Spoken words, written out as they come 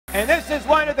And this is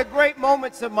one of the great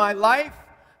moments of my life.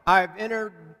 I've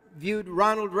interviewed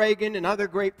Ronald Reagan and other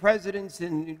great presidents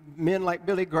and men like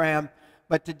Billy Graham.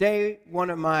 But today, one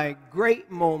of my great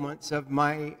moments of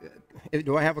my,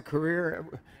 do I have a career?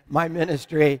 My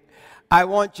ministry. I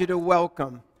want you to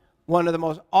welcome one of the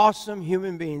most awesome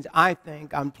human beings, I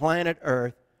think, on planet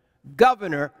Earth.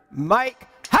 Governor Mike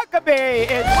Huckabee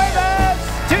is with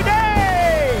us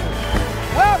today.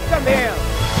 Welcome him.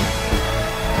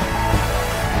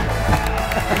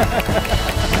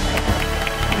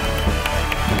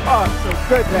 Oh, so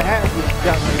good to have you,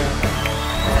 Governor.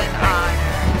 It's an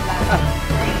honor.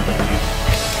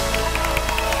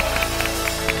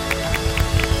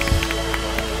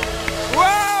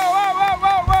 Whoa, whoa, whoa,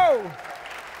 whoa, whoa.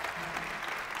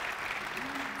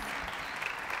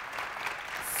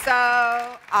 So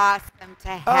awesome to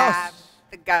have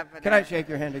the governor. Can I shake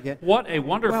your hand again? What a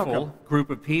wonderful group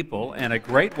of people and a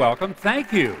great welcome.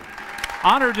 Thank you.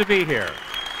 Honored to be here.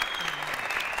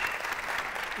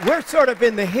 We're sort of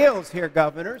in the hills here,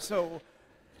 Governor, so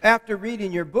after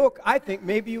reading your book, I think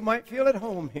maybe you might feel at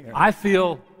home here. I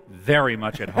feel very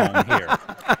much at home here.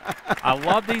 I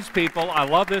love these people. I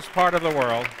love this part of the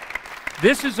world.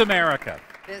 This is America.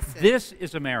 This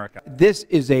is America. This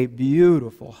is a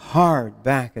beautiful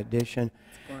hardback edition,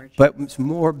 but it's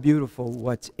more beautiful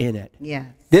what's in it. Yes.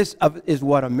 This is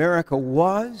what America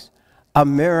was,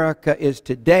 America is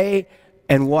today,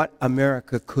 and what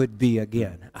America could be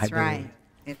again, That's right.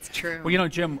 It's true. Well, you know,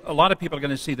 Jim, a lot of people are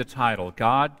going to see the title,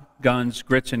 God, Guns,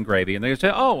 Grits, and Gravy, and they're going to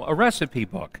say, oh, a recipe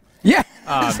book. Yeah.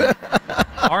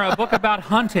 Or a book about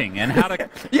hunting and how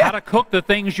to cook the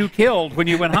things you killed when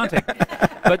you went hunting.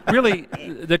 But really,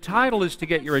 the title is to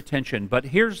get your attention. But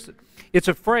it's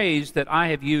a phrase that I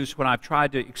have used when I've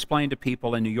tried to explain to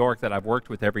people in New York that I've worked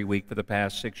with every week for the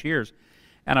past 6 years.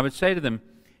 And I would say to them,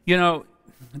 you know,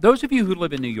 those of you who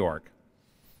live in New York,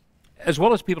 as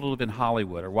well as people who live in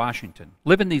Hollywood or Washington,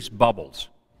 live in these bubbles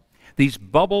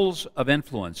of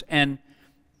influence. And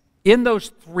in those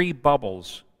three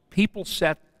bubbles, people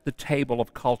set the table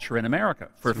of culture in America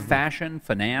for fashion,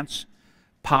 finance,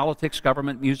 politics,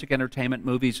 government, music, entertainment,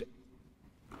 movies,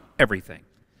 everything.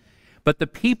 But the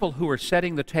people who are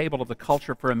setting the table of the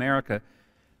culture for America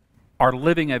are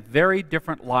living a very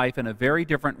different life in a very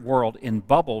different world in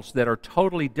bubbles that are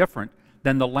totally different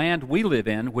than the land we live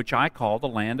in, which I call the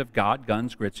land of God,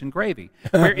 guns, grits, and gravy,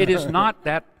 where it is not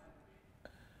that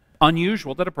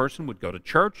unusual that a person would go to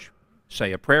church,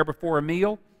 say a prayer before a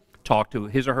meal, talk to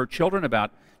his or her children about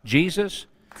Jesus.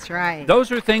 That's right.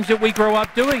 Those are things that we grow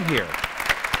up doing here.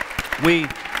 We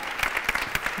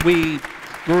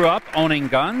grew up owning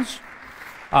guns.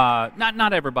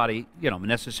 Not everybody, you know,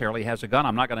 necessarily has a gun.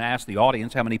 I'm not going to ask the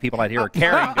audience how many people out here are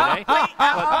carrying today.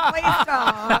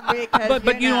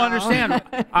 But you understand,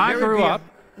 I grew up.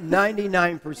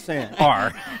 99%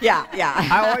 are. Yeah.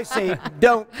 I always say,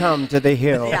 don't come to the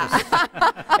hills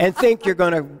and think you're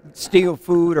going to steal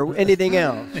food or anything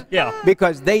else. Yeah.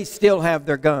 Because they still have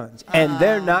their guns, and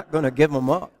they're not going to give them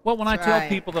up. Well, when I tell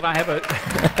people that I have a...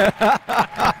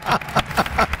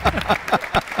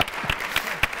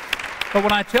 But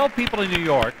when I tell people in New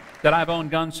York that I've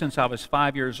owned guns since I was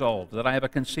 5 years old, that I have a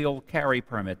concealed carry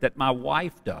permit, that my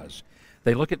wife does,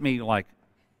 they look at me like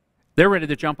they're ready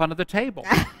to jump onto the table.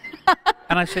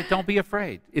 And I say, don't be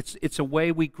afraid. It's a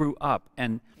way we grew up.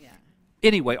 And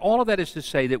anyway, all of that is to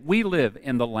say that we live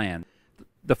in the land,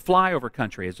 the flyover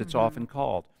country, as it's often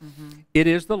called. It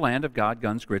is the land of God,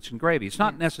 guns, grits, and gravy. It's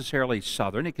not necessarily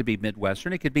southern. It could be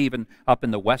Midwestern. It could be even up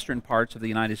in the western parts of the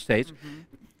United States.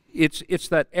 It's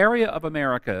that area of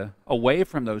America away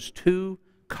from those two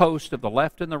coasts of the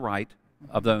left and the right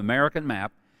of the American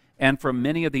map, and from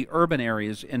many of the urban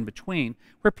areas in between,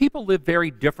 where people live very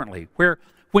differently, where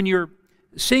when you're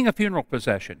seeing a funeral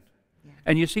procession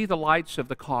and you see the lights of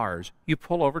the cars, you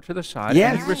pull over to the side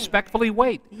and you respectfully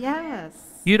wait. Yes.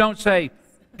 You don't say,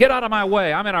 get out of my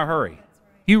way, I'm in a hurry.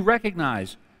 You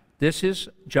recognize this is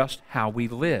just how we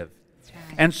live.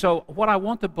 And so what I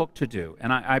want the book to do,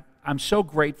 and I'm so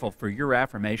grateful for your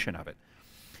affirmation of it,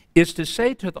 is to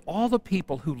say to all the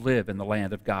people who live in the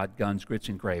land of God, guns, grits,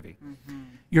 and gravy,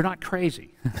 you're not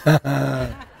crazy.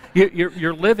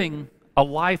 You're living a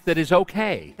life that is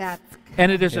okay.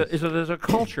 And it is a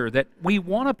culture that we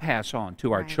want to pass on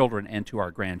to our children and to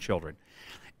our grandchildren.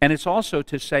 And it's also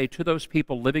to say to those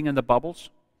people living in the bubbles,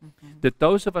 that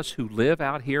those of us who live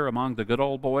out here among the good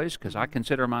old boys, because I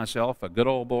consider myself a good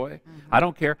old boy, I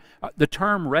don't care. The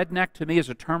term redneck to me is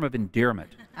a term of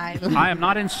endearment. I am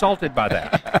not insulted by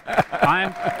that. I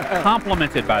am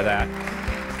complimented by that.